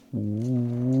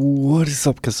What is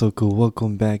up, Kazoku?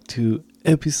 Welcome back to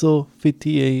episode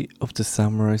 58 of the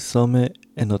Samurai Summit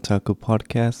and Otaku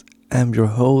Podcast. I'm your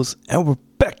host, and we're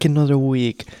back another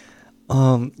week.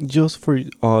 Just for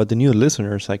the new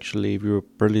listeners, actually, if you're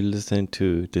barely listening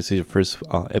to this is your first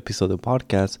episode of the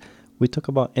podcast, we talk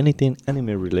about anything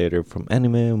anime related, from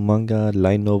anime, manga,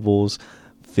 light novels,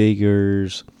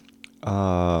 figures,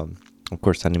 of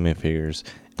course, anime figures,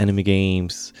 anime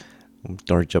games,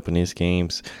 or Japanese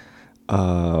games.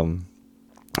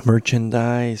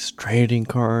 Merchandise, trading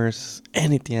cards,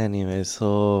 anything anime.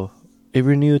 So if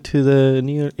you're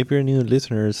new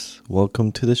listeners,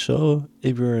 welcome to the show.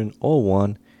 If you're an old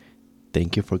one,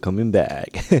 thank you for coming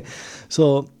back.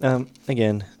 So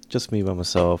again, just me by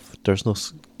myself. There's no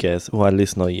guest, well, at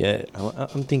least not yet.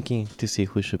 I'm thinking to see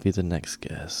who should be the next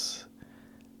guest.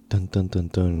 Dun dun dun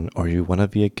dun. Or you wanna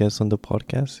be a guest on the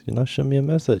podcast? Shoot me a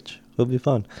message. It'll be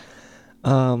fun.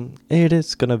 It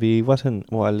is gonna be at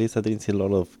least I didn't see a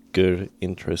lot of good,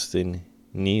 interesting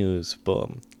news, but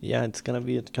yeah, it's gonna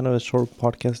be kind of a short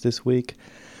podcast this week.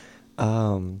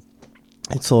 And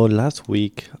so last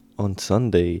week on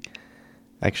Sunday,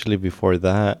 actually before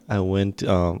that, I went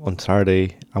on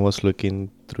Saturday. I was looking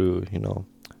through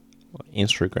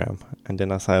Instagram, and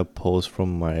then I saw a post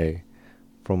from my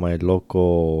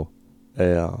local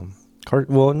card.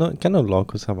 Well, not kind of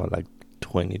local, it's about like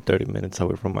 20-30 minutes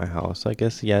away from my house. I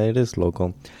guess, yeah, it is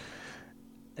local.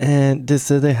 And they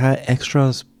said they had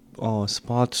extra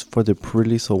spots for the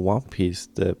pre-release of One Piece,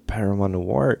 the Paramount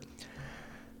Award.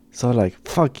 So like,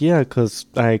 fuck yeah, because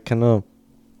I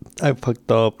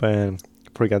fucked up and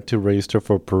forgot to register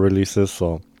for pre-releases,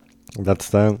 so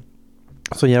that's that.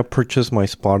 So yeah, I purchased my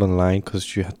spot online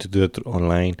because you had to do it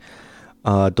online.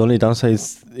 The only downside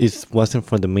is it wasn't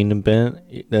for the main event.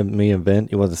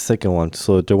 It was the second one,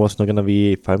 so there was not gonna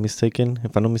be. If I'm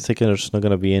not mistaken, there's not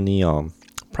gonna be any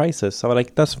prizes. So I'm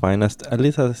like, that's fine. At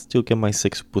least I still get my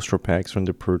 6 booster packs from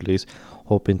the pre-release,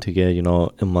 hoping to get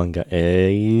a manga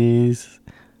ace.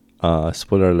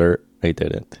 Spoiler alert, I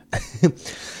didn't.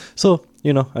 So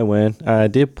I went. I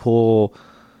did pull.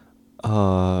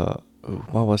 What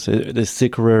was it? The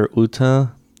secret rare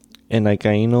Uta and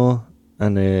Akaino.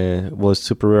 And it was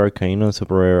super rare Akaino,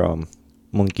 super rare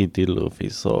Monkey D. Luffy.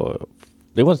 So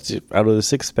it was out of the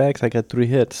 6 packs, I got 3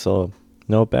 hits. So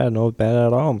not bad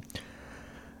at all.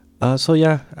 So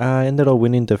yeah, I ended up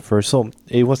winning the first. So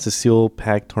it was the seal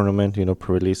pack tournament,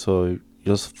 pre-release. So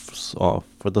just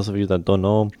for those of you that don't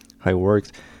know how it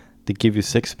works, they give you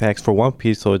 6 packs for One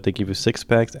Piece. So they give you 6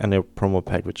 packs and a promo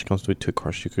pack, which comes with 2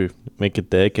 cards. You could make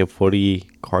a 40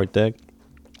 card deck.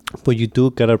 But you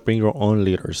do gotta bring your own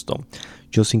leaders though.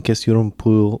 Just in case you don't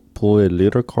pull a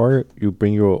leader card, you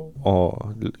bring your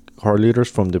card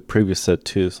leaders from the previous set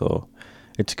too. So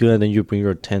it's good. And then you bring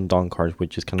your 10 Dawn cards,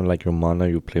 which is kind of like your mana.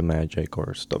 You play magic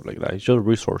or stuff like that. It's just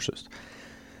resources.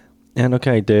 And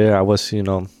okay, there I was,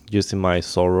 using my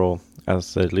Zoro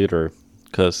as a leader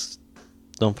because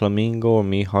Don Flamingo or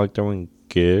Mihawk, they weren't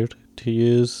good to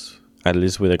use, at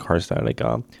least with the cards that I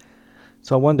got.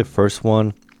 So I won the first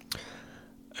one.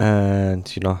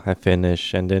 And I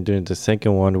finished, and then during the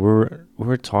second one, we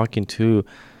were talking to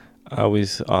with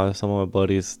some of my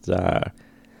buddies that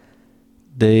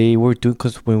they were doing,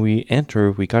 because when we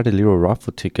entered, we got a little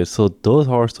raffle ticket. So those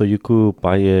are so you could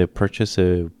purchase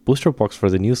a booster box for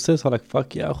the new set. So I'm like,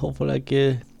 fuck yeah, hopefully I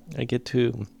get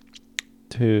to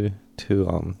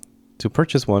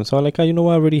purchase one. So I'm like, I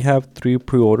already have 3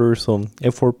 pre-orders, so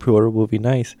a 4 pre-order will be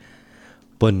nice.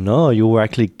 But no, you were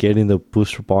actually getting the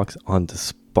booster box on the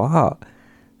spot.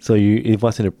 So it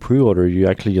wasn't a pre-order, you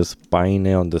actually just buying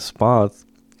it on the spot.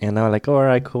 And I was like, all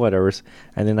right, cool, whatever.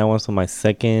 And then I was on my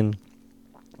second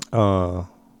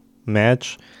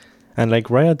match, and like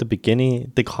right at the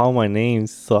beginning they called my name,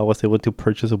 so I was able to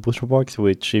purchase a booster box,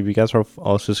 which if you guys are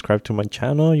all subscribed to my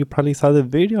channel, you probably saw the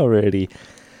video already.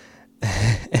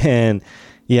 And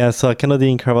yeah, so I kind of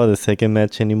didn't care about the second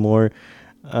match anymore.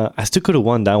 I still could have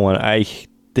won that one.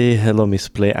 They hello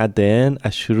misplay at the end. I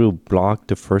should have blocked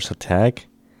the first attack,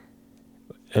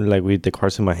 and like with the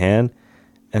cards in my hand,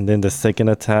 and then the second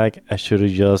attack I should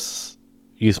have just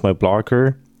used my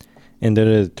blocker, and then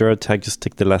the third attack just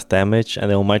take the last damage, and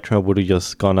then on my turn I would have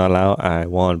just gone all out. I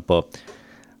won, but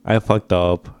I fucked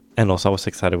up, and also I was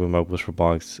excited with my booster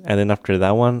box. And then after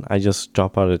that one, I just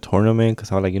dropped out of the tournament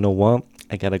because I was like, you know what,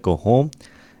 I gotta go home.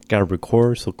 Gotta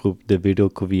record, so the video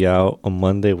could be out on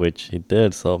Monday, which it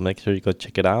did. So make sure you go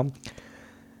check it out,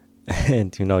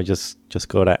 and just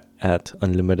go to at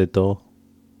Unlimited though.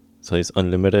 So it's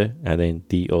Unlimited and then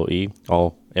DOE,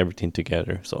 everything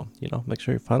together. So make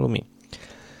sure you follow me.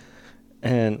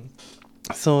 And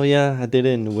So yeah, I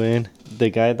didn't win. The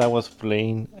guy that was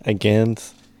playing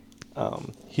against,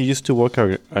 he used to work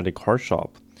at a car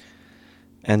shop,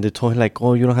 and they told him like,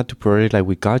 "Oh, you don't have to pre-order, like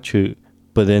we got you,"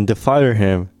 but then they fired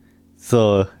him,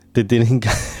 so they didn't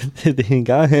they didn't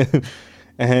got him,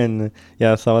 and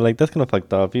yeah, so I was like, that's kind of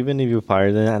fucked up. Even if you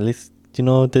fire them, at least they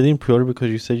didn't pre-order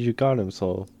because you said you got him,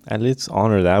 so at least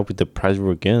honor that with the price we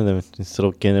were getting them instead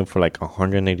of getting them for like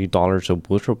 $180 a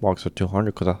booster box or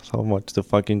 200, because that's how much the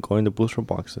fucking go in the booster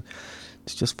box.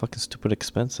 It's just fucking stupid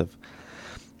expensive.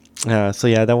 So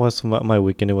yeah, that was my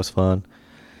weekend. It was fun.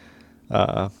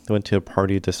 I went to a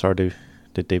party that started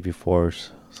the day before,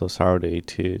 so Saturday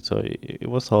too. So it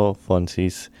was all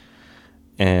funsies.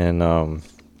 And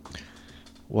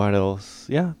what else?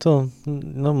 Yeah, so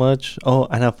not much. Oh,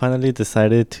 and I finally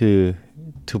decided to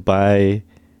buy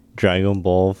Dragon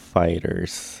Ball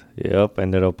Fighters. Yep,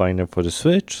 ended up buying it for the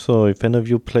Switch. So if any of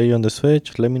you play on the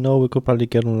Switch, let me know. We could probably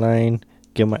get online,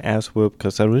 get my ass whooped,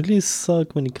 because I really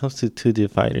suck when it comes to 2D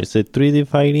fighters. The 3D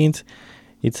fightings,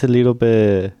 it's a little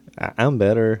bit. I'm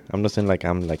better. I'm not saying like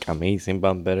I'm like amazing, but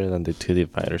I'm better than the 2D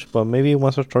fighters. But maybe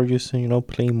once I start using,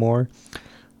 playing more,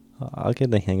 I'll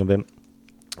get the hang of it.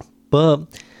 But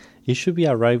it should be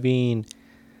arriving.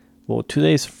 Well,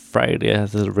 today is Friday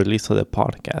as the release of the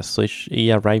podcast, so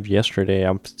it arrived yesterday.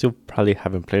 I'm still probably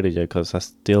haven't played it yet because I'm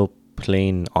still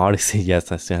playing Odyssey.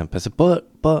 Yes, I still haven't played it,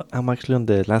 but I'm actually on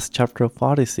the last chapter of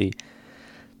Odyssey,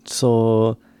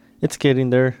 so it's getting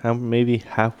there. I'm maybe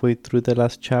halfway through the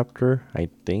last chapter, I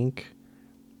think.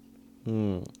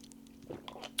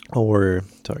 Or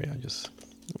sorry, I just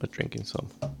was drinking some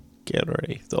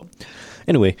Gatorade. So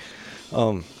anyway,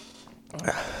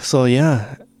 so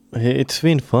yeah, it's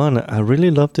been fun. I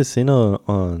really love the scene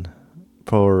on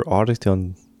for Odyssey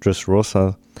on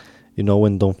Dressrosa.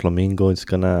 When Don Flamingo is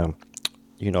gonna,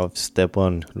 step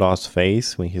on Lost's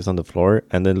face when he's on the floor,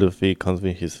 and then Luffy comes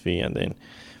with his feet, and then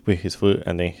with his foot,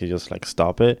 and then he just like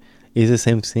stop it. It's the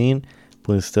same scene,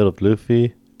 but instead of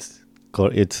Luffy, it's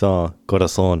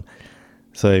Corazon.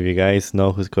 So if you guys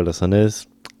know who Corazon is,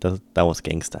 that was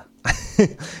gangsta.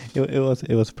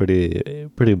 it was pretty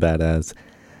badass.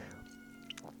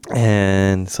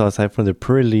 And so aside from the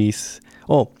pre-release,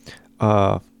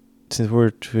 since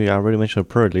we already mentioned the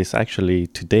pre-release, actually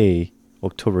today,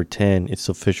 October 10, it's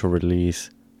official release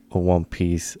of One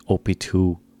Piece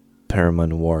OP2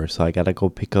 Paramount War. So I gotta go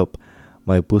pick up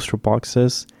my booster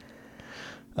boxes.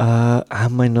 I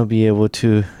might not be able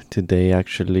to today,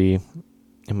 actually.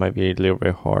 It might be a little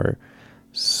bit hard.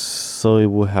 So it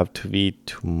will have to be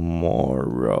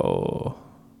tomorrow.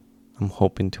 I'm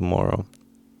hoping tomorrow.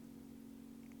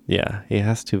 Yeah, it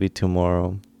has to be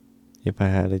tomorrow if I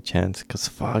had a chance. Because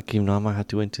fuck, I might have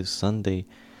to wait till Sunday.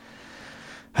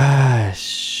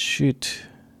 Shoot.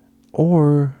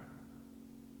 Or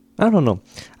I don't know.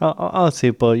 I'll see.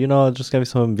 But, I'll just give you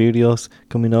some videos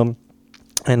coming up.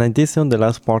 And I did say on the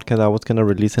last podcast I was going to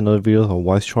release another video of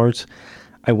White Shorts.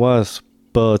 I was.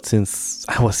 But since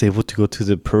I was able to go to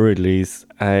the pre-release,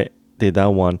 I did that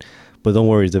one. But don't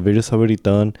worry, the video's already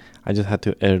done. I just had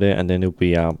to edit it and then it'll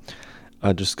be out.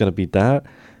 Just gonna be that.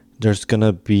 There's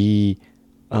gonna be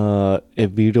a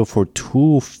video for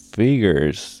 2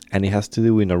 figures, and it has to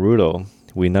do with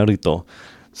Naruto.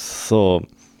 So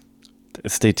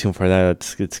stay tuned for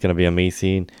that. It's gonna be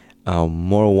amazing.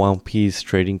 More One Piece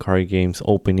trading card games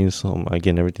openings.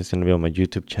 Again, everything's gonna be on my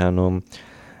YouTube channel.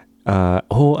 I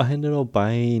ended up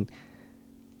buying.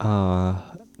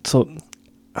 So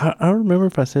I don't remember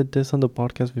if I said this on the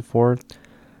podcast before,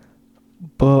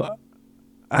 but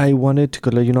I wanted to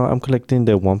collect. I'm collecting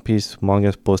the One Piece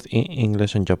mangas both in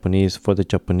English and Japanese. For the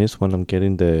Japanese one, I'm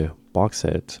getting the box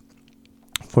set.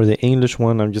 For the English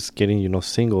one, I'm just getting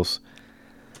singles.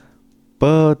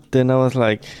 But then I was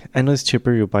like, I know it's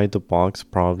cheaper. You buy the box,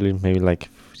 probably maybe like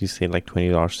you say like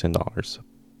 $20, $10.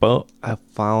 But I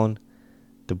found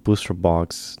the booster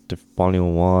box, the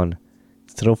volume 1,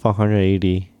 instead of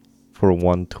 180 for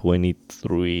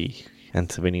 123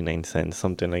 and 79 cents,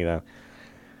 something like that.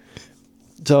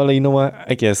 So you know what,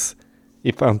 I guess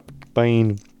if I'm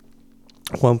buying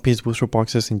One Piece booster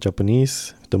boxes in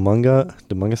Japanese, the manga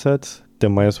sets,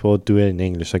 then might as well do it in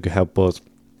English. I could have both.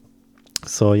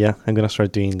 So yeah, I'm gonna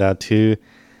start doing that too,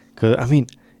 because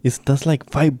that's like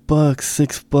 $5,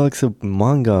 $6 a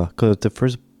manga, because the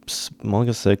first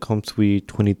manga set comes with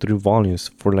 23 volumes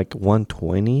for like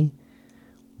 120.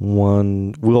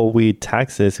 With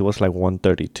taxes it was like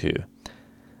 132,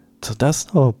 so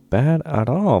that's not bad at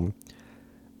all.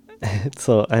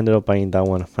 So I ended up buying that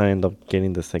one. I ended up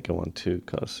getting the second one too,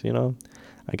 because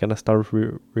I gotta start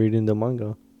reading the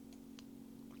manga,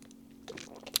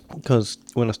 because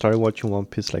when I started watching One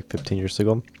Piece like 15 years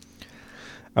ago,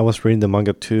 I was reading the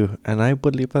manga too, and I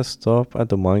believe I stopped at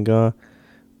the manga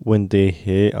when they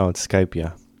hit on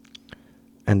Skypiea.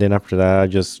 And then after that, I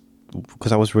just,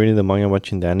 because I was reading the manga and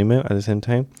watching the anime at the same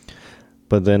time.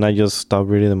 But then I just stopped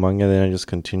reading the manga. Then I just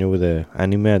continued with the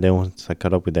anime. And then once I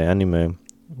caught up with the anime,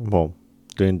 well,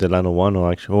 during the Lano Wano,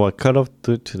 actually, well, I caught up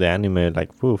to the anime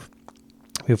like proof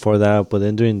before that. But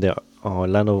then during the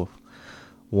Lano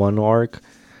Wano arc,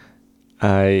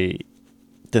 I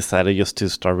decided just to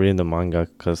start reading the manga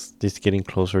because it's getting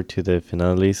closer to the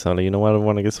finale. So I'm like, you know what, I don't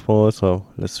want to get spoiled, so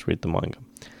let's read the manga.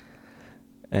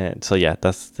 And so yeah,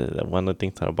 that's one of the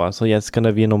things that I bought. So yeah, it's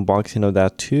gonna be an unboxing of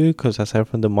that too, because aside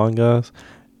from the mangas,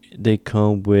 they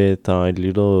come with a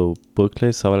little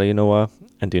booklet. So I'm like, you know what,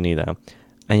 I do need that.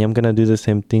 I am gonna do the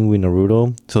same thing with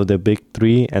Naruto. So the big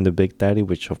three and the big daddy,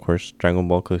 which of course Dragon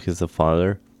Ball, because he's the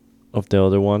father of the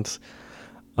other ones.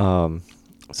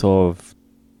 So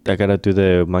I gotta do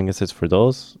the manga sets for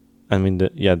those. I mean,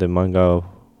 the manga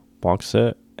box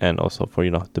set, and also for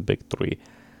the big three.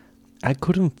 I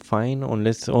couldn't find,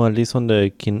 unless, or at least on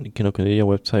the Kinokuniya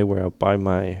website where I buy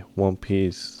my One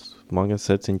Piece manga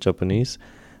sets in Japanese.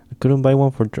 I couldn't find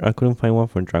one for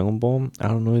Dragon Ball. I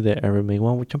don't know if they ever made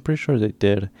one, which I'm pretty sure they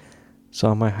did. So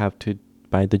I might have to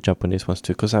buy the Japanese ones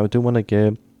too, because I do want to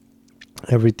get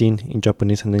everything in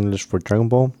Japanese and English for Dragon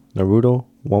Ball, Naruto,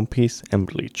 One Piece, and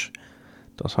Bleach.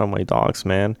 Those are my dogs,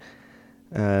 man.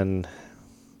 And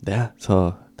yeah,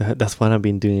 so that's what I've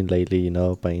been doing lately,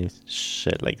 buying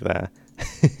shit like that.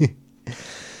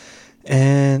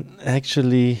 And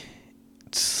actually,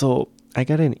 so I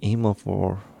got an email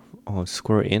on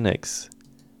Square Enix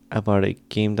about a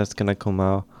game that's gonna come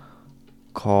out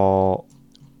called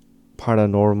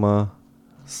Paranormal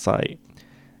Sight,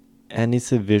 and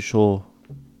it's a visual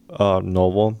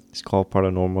novel. It's called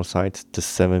Paranormal Sight: The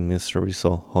Seven Mysteries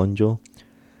of Honjo.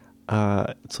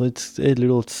 So it's a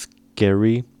little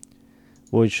scary.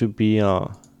 Well, it should be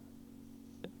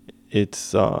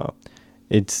it's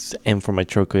and for my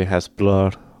choco, it has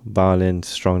blood, violence,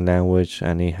 strong language,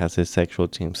 and it has a sexual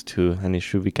themes too. And it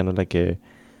should be kind of like a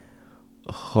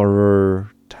horror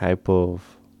type of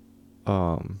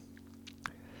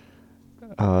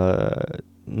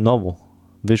novel,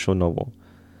 visual novel.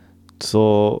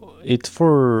 So you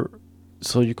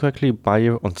can actually buy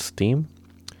it on Steam,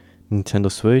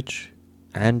 Nintendo Switch,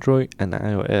 Android, and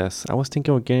iOS. I was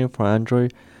thinking of getting it for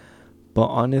Android, but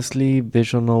honestly,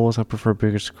 visual novels, I prefer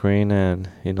bigger screen, and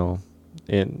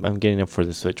I'm getting it for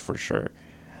the Switch for sure.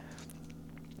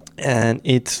 And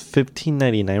it's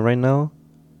 $15.99 right now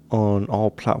on all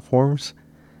platforms,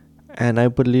 and I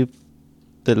believe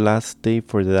the last day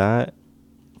for that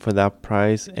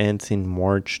price ends in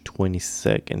March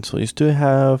 22nd. So you still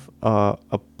have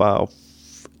about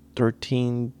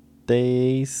 13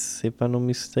 days, if I'm not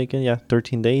mistaken. Yeah,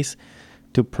 13 days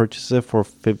to purchase it for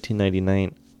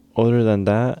 $15.99. Other than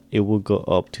that, it will go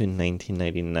up to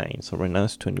 $19.99. So right now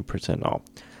it's 20% off.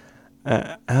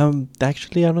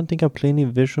 Actually, I don't think I played any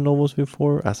visual novels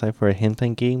before, aside for a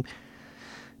hentai game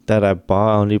that I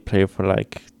bought. I only played for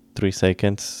like 3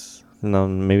 seconds. No,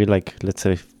 maybe like, let's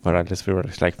say,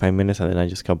 like 5 minutes, and then I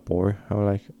just got bored. I was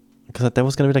like, because that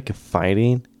was gonna be like a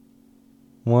fighting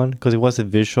one, because it was a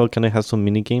visual, kind of has some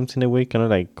mini games in a way, kind of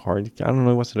like card. I don't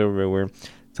know, it was everywhere.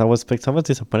 So I was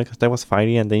disappointed because that was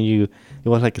fighting, and then it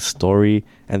was like a story,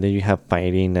 and then you have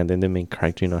fighting, and then the main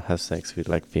character, has sex with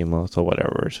like females or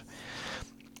whatever.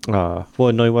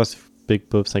 Well, no, it was big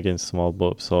boobs against small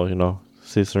boobs, so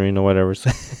scissoring or whatever.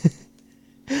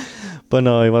 But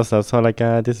no, it was also like,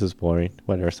 this is boring,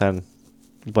 whatever.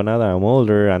 But now that I'm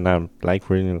older and I'm like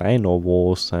reading light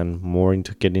novels and more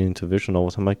into getting into visual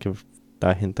novels, I'm like, if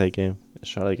that hentai game a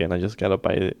shot again. I just gotta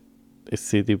buy a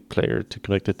CD player to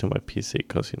connect it to my PC,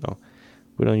 because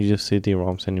we don't use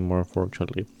CD-ROMs anymore,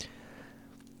 unfortunately.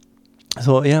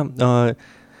 So yeah,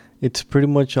 it's pretty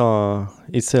much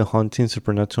it's a haunting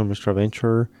supernatural mystery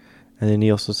adventure, and then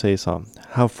he also says,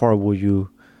 how far will you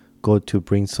go to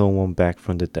bring someone back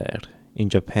from the dead? In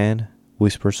Japan,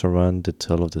 whispers around the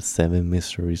tale of the seven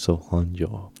mysteries of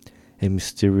Honjo. A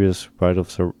mysterious rite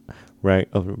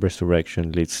of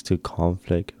resurrection leads to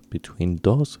conflict between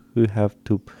those who have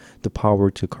the power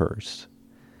to curse.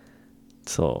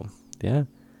 So yeah,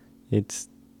 it's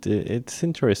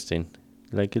interesting.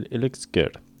 Like it looks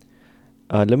good.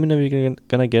 Let me know if you're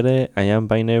gonna get it. I am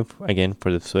buying it again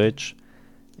for the Switch,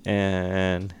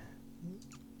 and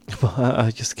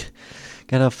I just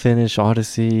gotta finish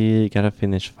Odyssey. Gotta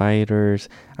finish Fighters.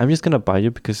 I'm just gonna buy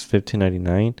it because it's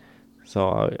 $15.99. So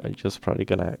I just probably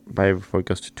gonna buy it before it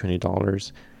goes to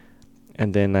 $20,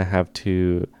 and then I have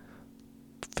to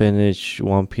finish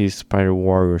One Piece Spider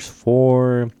Warriors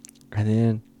 4, and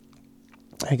then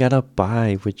I gotta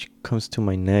buy, which comes to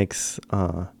my next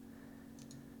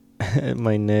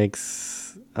my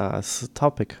next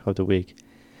topic of the week.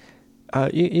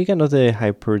 You can know the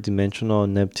hyperdimensional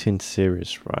Neptune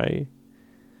series, right?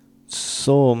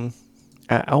 So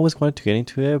I always wanted to get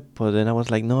into it, but then I was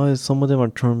like, no, some of them are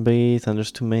turn-based and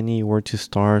there's too many where to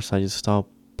start, so I just stopped.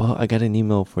 But I got an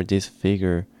email for this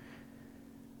figure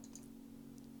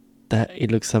that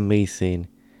it looks amazing.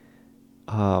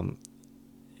 Um,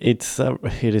 it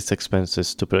is expensive,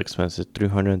 stupid expensive,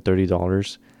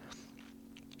 $330,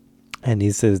 and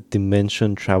it says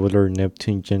Dimension Traveler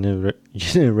Neptune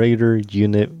Generator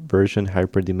Unit Version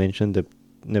Hyperdimension the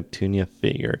Neptunia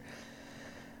figure.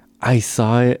 I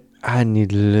saw it and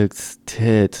it looks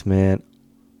tits, man.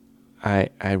 I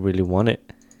really want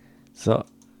it. So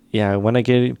yeah, when I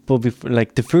get it, but before,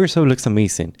 like the figure itself looks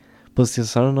amazing, but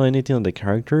since I don't know anything on the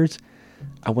characters,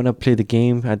 I want to play the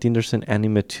game. I think there's an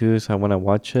anime too, so I want to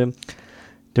watch it.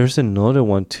 There's another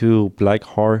one too, Black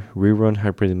Heart Rerun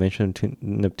Hyperdimension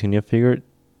Neptunia figure.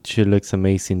 She looks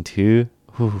amazing too.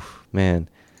 Whew, man,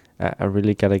 I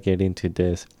really gotta get into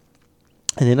this.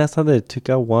 And then I saw that it took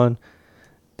out one,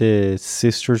 the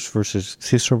sister versus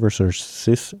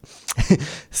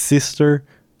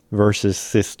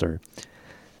sister,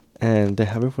 and they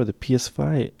have it for the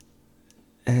PS5.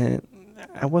 And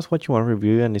I was watching one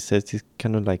review and it says it's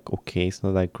kind of like okay, it's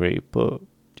not that great, but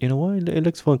you know what? It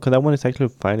looks fun because that one is actually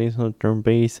fighting. It's not turn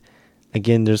based.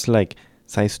 Again, there's like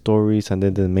side stories and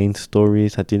then the main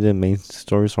stories. I think the main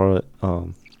stories are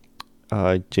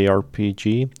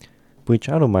JRPG, which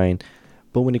I don't mind.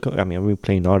 But when it comes, I mean, I've been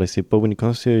playing Odyssey, but when it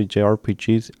comes to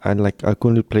JRPGs, I can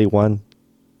only play one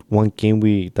game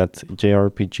that's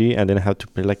JRPG, and then I have to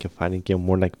play like a fighting game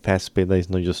more like fast paced that is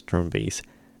not just turn based.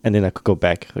 And then I could go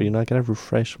back. I gotta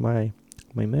refresh my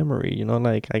memory.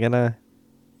 Like I gotta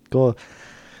go.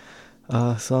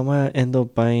 So I'm gonna end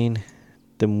up buying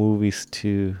the movies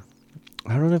too.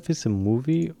 I don't know if it's a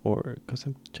movie or because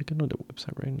I'm checking on the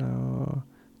website right now.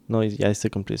 No, it's a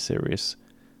complete series.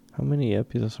 How many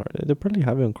episodes are there? They probably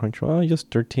have it on Crunchyroll. Just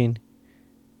 13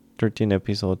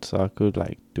 episodes. So I could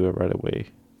like do it right away,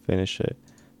 finish it.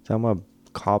 So I'm gonna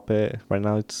cop it. Right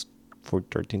now it's for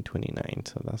 $13.29,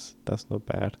 so that's not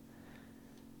bad.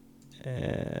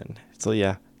 And so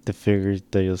yeah, the figures,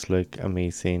 they just look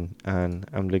amazing, and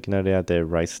I'm looking at it at the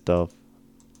Right Stuff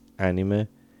anime,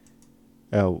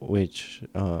 which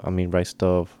Right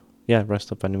Stuff, yeah,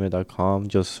 rightstuffanime.com.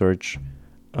 Just search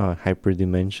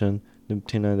Hyperdimension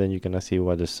Neptuna, then you're gonna see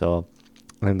what they sell.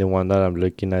 And the one that I'm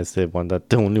looking at is the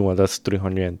only one that's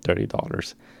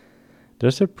 $330.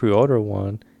 There's a pre-order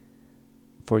one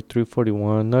for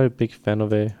 $341. Not a big fan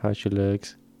of it, how she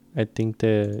looks. I think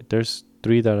there's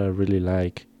three that I really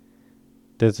like.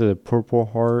 There's the purple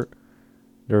heart,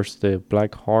 there's the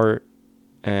black heart,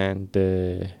 and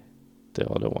the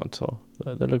other one. So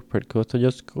they look pretty cool. So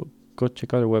just go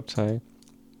check out the website.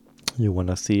 You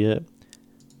wanna see it.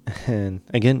 And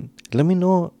again, let me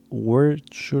know, where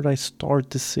should I start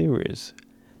the series?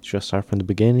 Should I start from the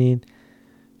beginning?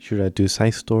 Should I do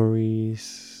side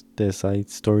stories, the side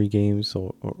story games,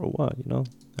 or what?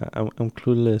 I'm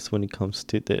clueless when it comes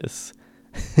to this.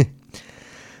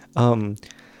 And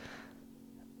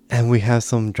we have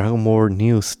some Dragon Ball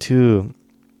news too.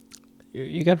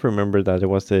 You gotta remember that there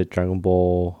was the Dragon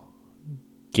Ball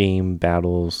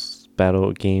battle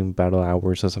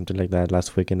hours or something like that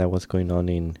last weekend that was going on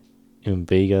in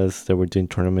Vegas. They were doing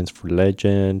tournaments for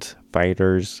Legends,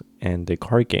 Fighters, and the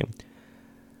card game.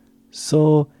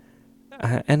 So,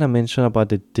 and I mentioned about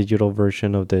the digital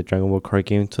version of the Dragon Ball card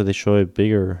game. So they show a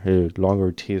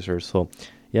longer teaser. So,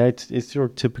 yeah, it's your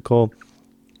typical,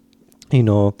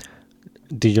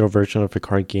 digital version of a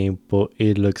card game, but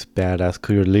it looks badass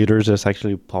because your leaders is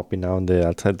actually popping out on the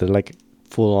outside. They're like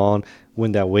full on.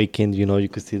 When they awaken, you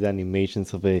could see the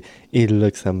animations of it. It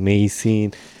looks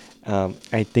amazing.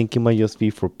 I think it might just be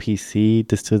for PC.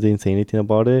 They still didn't say anything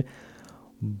about it,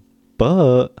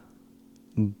 but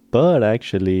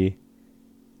actually,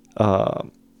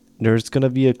 there's gonna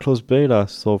be a closed beta.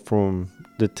 So from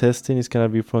the testing is gonna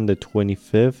be from the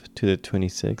 25th to the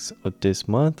 26th of this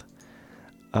month.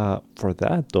 For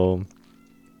that though,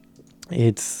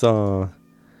 it's hold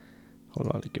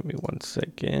on, give me 1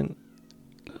 second.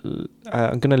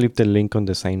 I'm gonna leave the link on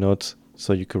the sign notes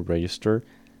so you could register.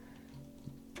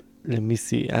 Let me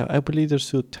see. I believe there's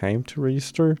still time to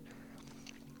register.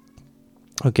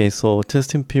 Okay, so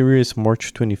testing period is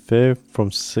March 25th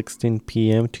from 16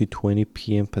 p.m. to 20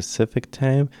 p.m. Pacific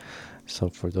time. So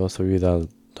for those of you that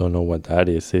don't know what that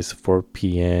is, it's 4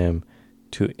 p.m.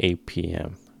 to 8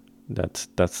 p.m. That's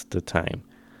the time.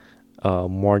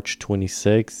 March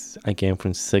 26th, again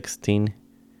from the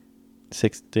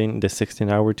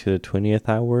 16th hour to the 20th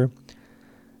hour.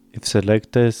 If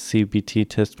selected, CBT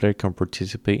test player can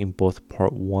participate in both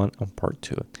Part 1 and Part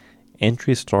 2.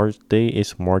 Entry start date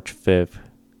is March 5th.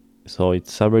 So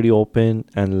it's already open,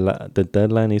 and the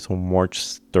deadline is on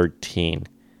March 13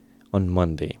 on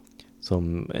Monday. So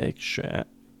make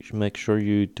sure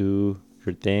you do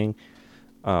your thing.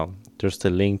 There's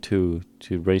the link to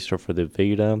register for the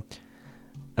beta,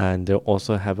 and they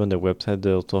also have on their website.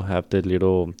 They also have the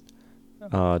little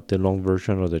the long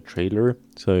version of the trailer,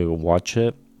 so you watch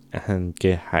it and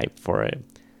get hyped for it.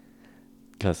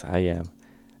 Because I am.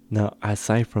 Now,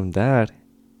 aside from that,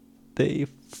 they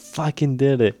fucking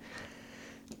did it.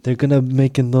 They're gonna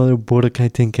make another Budokai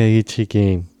Tenkaichi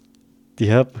game.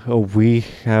 Yep, we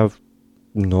have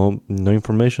no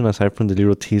information aside from the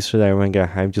little teaser that everyone got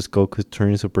hyped. Just Goku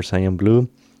turning Super Saiyan Blue,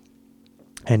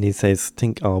 and it says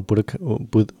Budokai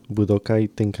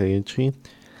Tenkaichi.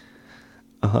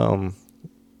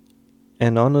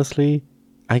 And honestly,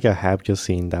 I got hyped just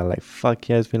seeing that. Like, fuck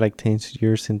yeah, it's been like 10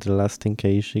 years since the last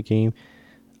Tenkaichi game.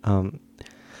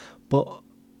 But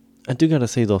I do gotta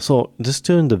say though, so this is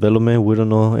still in development. We don't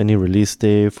know any release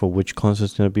date for which console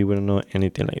it's gonna be. We don't know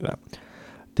anything like that.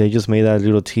 They just made that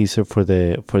little teaser for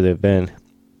the event,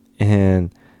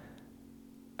 and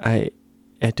I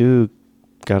do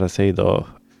gotta say though,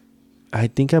 I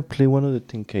think I played one of the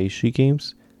Tenkaichi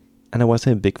games, and I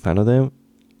wasn't a big fan of them.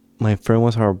 My friend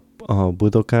was our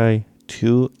Budokai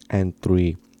 2 and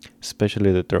 3,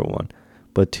 especially the third one.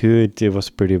 But 2, it was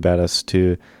pretty badass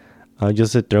too.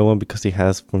 Just the third one because it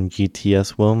has from GT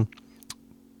as well.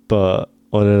 But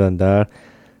other than that,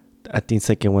 I think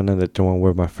second one and the third one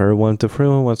were my favorite one. The first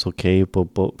one was okay, but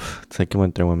second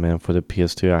one, third one, man, for the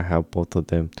PS2, I have both of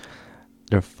them.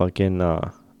 They're fucking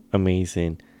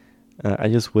amazing. I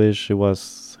just wish it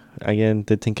was, again,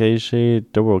 the Tenkaichi,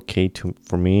 they were okay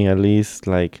for me at least.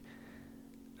 Like,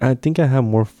 I think I have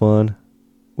more fun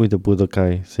with the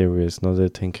Budokai series, not the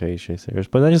Tenkaichi series.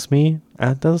 But that's just me.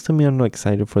 That doesn't mean I'm not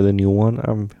excited for the new one.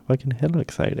 I'm fucking hella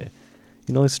excited.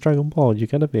 You know, it's Dragon Ball. You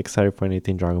gotta be excited for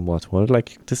anything Dragon Ball as well.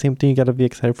 Like, the same thing, you gotta be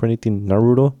excited for anything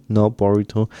Naruto, not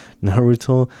Boruto,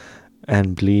 Naruto,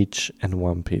 and Bleach, and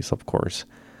One Piece, of course.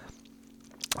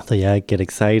 So yeah, get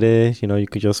excited. You know, you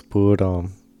could just put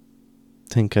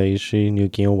Tenkaichi new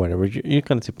game or whatever. You're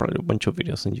gonna see probably a bunch of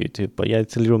videos on YouTube. But yeah,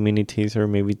 it's a little mini teaser,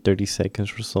 maybe 30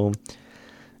 seconds or so.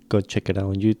 Go check it out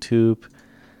on YouTube.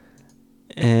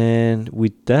 And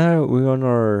with that, we're on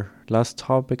our last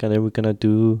topic, and then we're gonna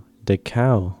do the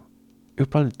cow. You're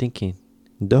probably thinking,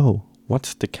 no,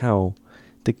 what's the cow?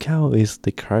 The cow is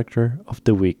the character of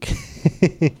the week.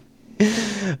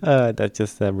 That's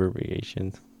just the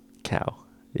abbreviation. Cow.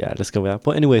 Yeah, let's go with that.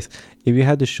 But anyways, if you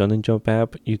had the Shonen Jump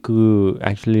app, you could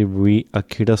actually read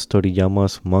Akira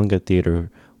Toriyama's Manga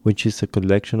Theater, which is a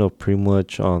collection of pretty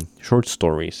much short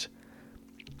stories.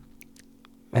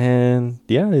 And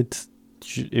yeah, it's,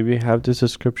 if you have the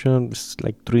subscription, it's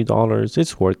like $3.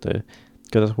 It's worth it,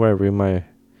 because that's where I read my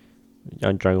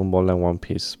Dragon Ball and One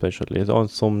Piece, especially. It's on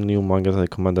some new mangas that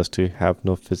come out that still have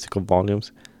no physical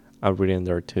volumes. I'll read in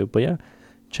there too. But yeah,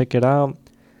 check it out.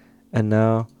 And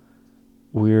now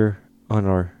we're on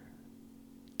our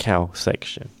cow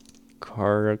section.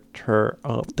 Character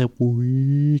of the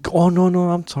week. Oh no,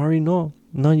 I'm sorry, no,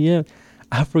 not yet.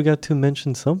 I forgot to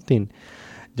mention something.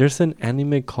 There's an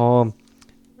anime called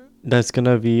that's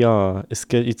gonna be it's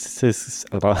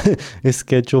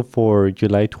scheduled for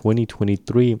July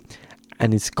 2023,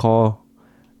 and it's called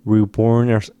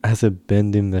Reborn as a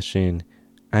Vending Machine.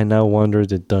 I Now Wander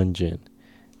the Dungeon.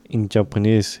 In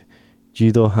Japanese,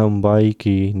 Jido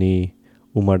Hanbaiki ni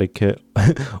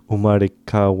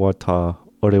umarekawata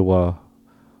ore wa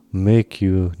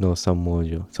Meikyu no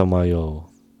Samayo,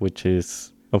 which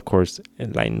is, of course, a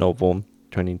light novel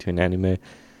turned into an anime.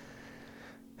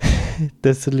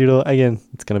 There's a little, again,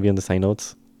 it's gonna be on the side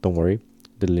notes, don't worry,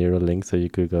 the little link, so you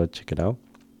could go check it out.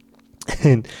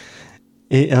 And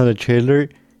on the trailer,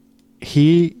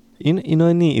 you know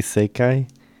any isekai,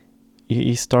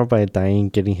 you start by dying,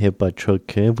 getting hit by a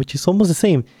truck, which is almost the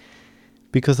same,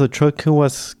 because the truck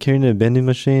was carrying a vending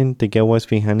machine. The guy was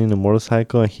behind in a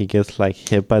motorcycle, and he gets like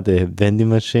hit by the vending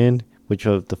machine, which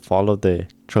was the fall of the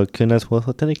trucking as well.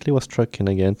 So technically it was trucking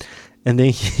again. And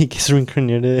then he gets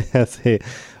reincarnated as a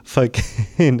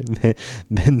fucking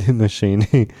vending machine.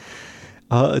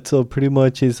 So pretty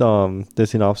much is the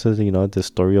synopsis, you know, the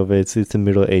story of it. It's a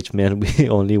middle-aged man with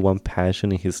only one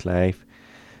passion in his life.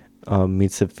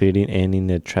 Meets a fitting end in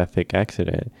a traffic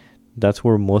accident. That's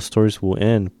where most stories will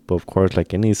end. But of course,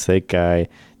 like any isekai,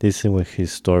 this is where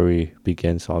his story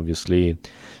begins, obviously. I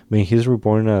mean, he's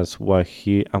reborn as what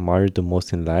he admired the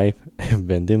most in life, a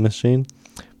vending machine.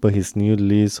 but his new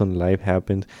lease on life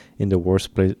happens in the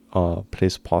worst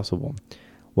place possible.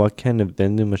 What can a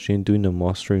vending machine do in a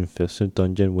monster-infested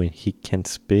dungeon when he can't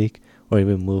speak or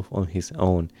even move on his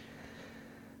own?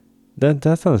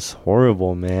 That sounds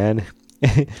horrible, man.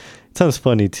 It sounds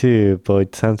funny too, but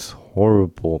it sounds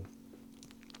horrible.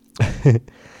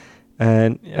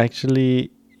 And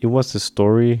actually, it was the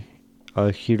story.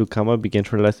 Hirukama began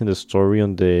realizing the story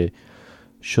on the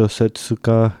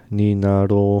Shosetsuka ni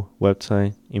Naro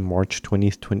website in March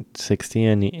 2016,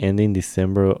 and it ended in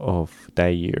December of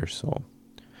that year. So,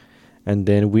 and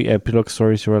then we epilogue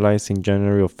stories realized in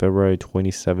January or February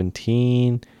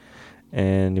 2017,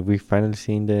 and we finally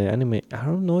seen the anime. I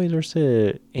don't know if there's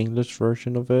a English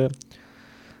version of it.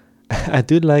 I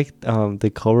do like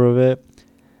the cover of it.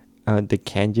 The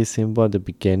kanji symbol at the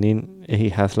beginning, he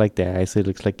has like the eyes, so it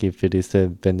looks like if it is a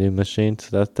vending machine.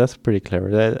 So that's pretty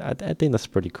clever. I think that's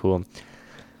pretty cool.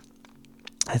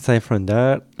 Aside from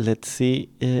that, let's see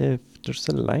if there's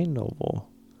a light novel.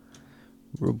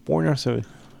 Reborn as a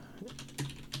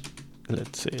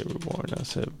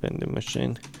vending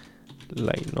machine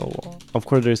light novel. Of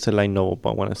course, there's a light novel, but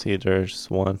I want to see if there's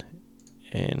one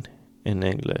in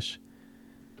English.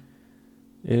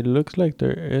 It looks like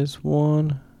there is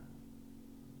one,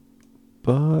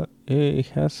 but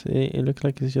it looks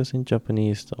like it's just in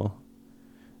Japanese though.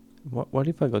 What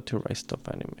if I go to Right Stuff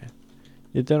Anime?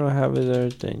 If they don't have it there,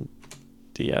 then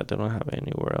yeah, they don't have it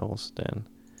anywhere else then.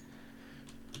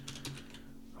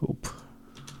 Hope.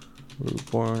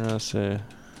 Reborn as a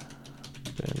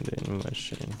vending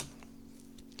machine.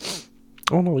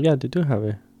 Oh no, yeah, they do have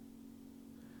it.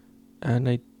 And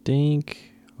I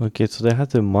think, okay, so they have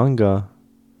the manga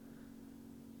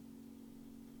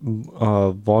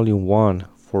volume 1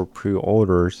 for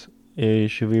pre-orders. It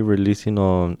should be releasing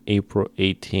on April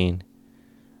 18,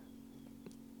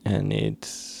 and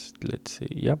it's, let's see,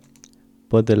 yep.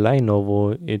 But the light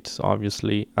novel, it's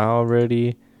obviously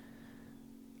already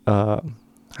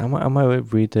I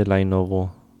might read the light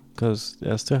novel because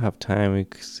I still have time.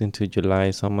 It's into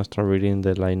July, so I'm gonna start reading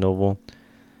the light novel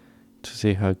to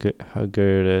see how good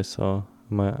it is. So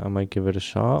I might give it a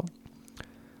shot,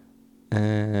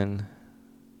 and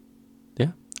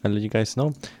I'll let you guys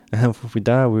know. And with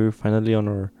that, we're finally on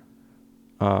our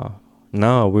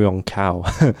now we're on Cow,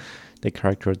 the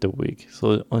character of the week.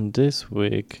 So on this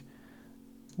week,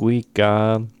 we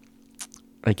got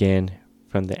again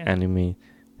from the anime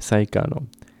Saikano,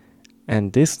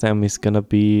 and this time it's gonna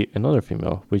be another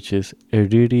female, which is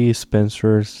Eriri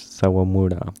Spencer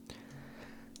Sawamura.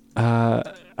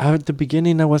 At the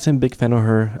beginning, I wasn't a big fan of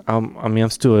her. I mean, I'm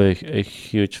still a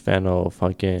huge fan of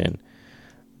fucking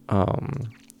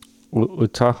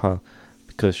Utaha,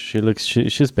 because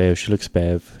she's babe, she looks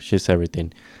babe, she's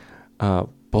everything. But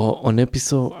on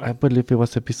episode, I believe it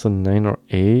was episode 9 or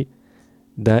 8,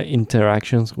 that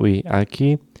interactions with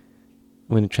Aki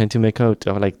when trying to make out,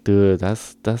 I was like, dude,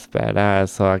 that's badass.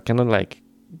 So I kind of like,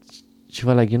 she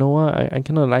was like, you know what, I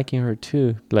kind of liking her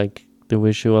too, like the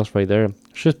way she was right there.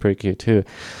 She's pretty cute too,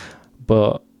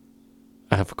 but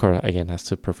I of course again has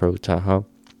to prefer Utaha.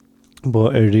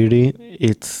 But Eriri,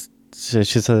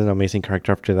 she's an amazing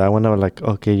character. After that one, I was like,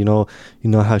 okay, you know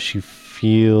how she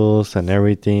feels and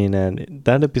everything, and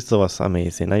that episode was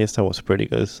amazing. I just thought it was pretty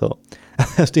good. So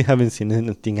I still haven't seen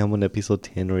anything. I'm on episode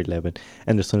 10 or 11,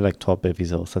 and there's only like 12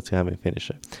 episodes. I still haven't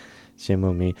finished it. Shame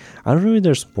on me. I don't know if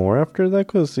there's more after that,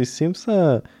 because it seems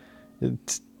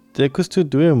they could still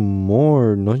do it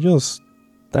more, not just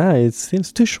that. It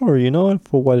seems too short,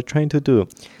 for what they're trying to do.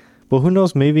 But who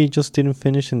knows? Maybe it just didn't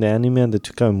finish in the anime and they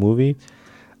took out a movie.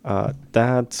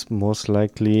 That's most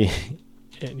likely.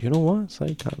 You know what?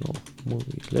 Saikano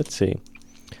movie. Let's see.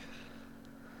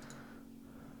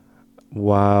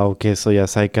 Wow. Okay, so yeah,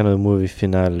 Saikano movie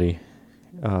finale.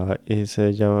 It's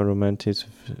a Java romantic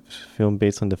film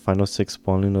based on the final 6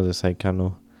 volume of the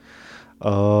Saikano.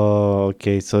 Oh,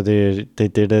 okay. So they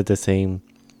did it the same.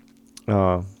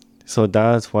 So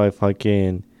that's why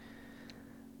fucking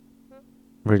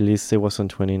release date was on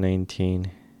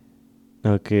 2019.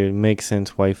 Okay, it makes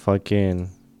sense why fucking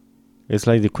it's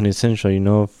like the quintessential,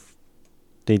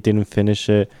 they didn't finish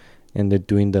it and they're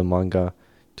doing the manga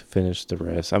to finish the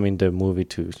rest. I mean the movie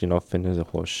to, finish the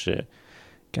whole shit.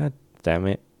 God damn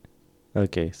it.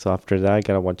 Okay, so after that I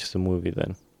gotta watch the movie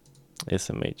then.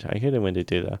 SMH. I hate it when they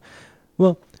do that.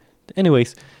 Well,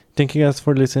 anyways, thank you guys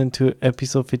for listening to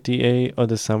episode 58 of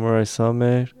the Samurai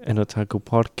Summer and Otaku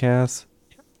podcast.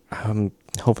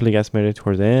 Hopefully you guys made it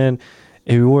toward the end.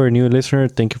 If you were a new listener,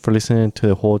 thank you for listening to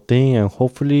the whole thing, and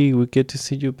hopefully we get to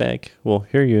see you back. Well,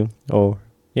 hear you. Or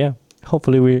yeah,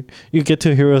 hopefully you get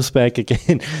to hear us back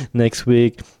again next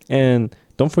week. And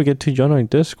don't forget to join our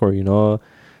Discord.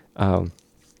 Um,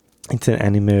 it's an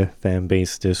anime fan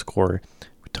based Discord.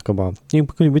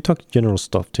 We talk general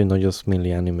stuff too, not just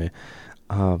mainly anime.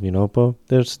 But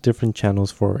there's different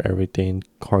channels for everything,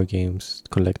 card games,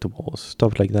 collectibles,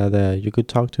 stuff like that that you could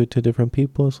talk to different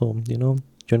people. So,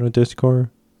 general Discord,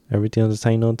 everything on the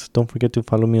side notes. Don't forget to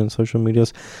follow me on social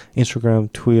medias,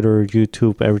 Instagram, Twitter,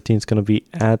 YouTube. Everything's gonna be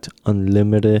at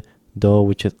unlimited though,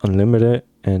 which is unlimited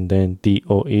and then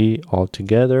DOE all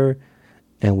together.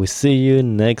 And we see you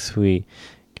next week.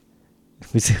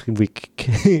 We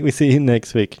see you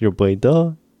next week. Your boy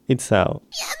Do, it's out.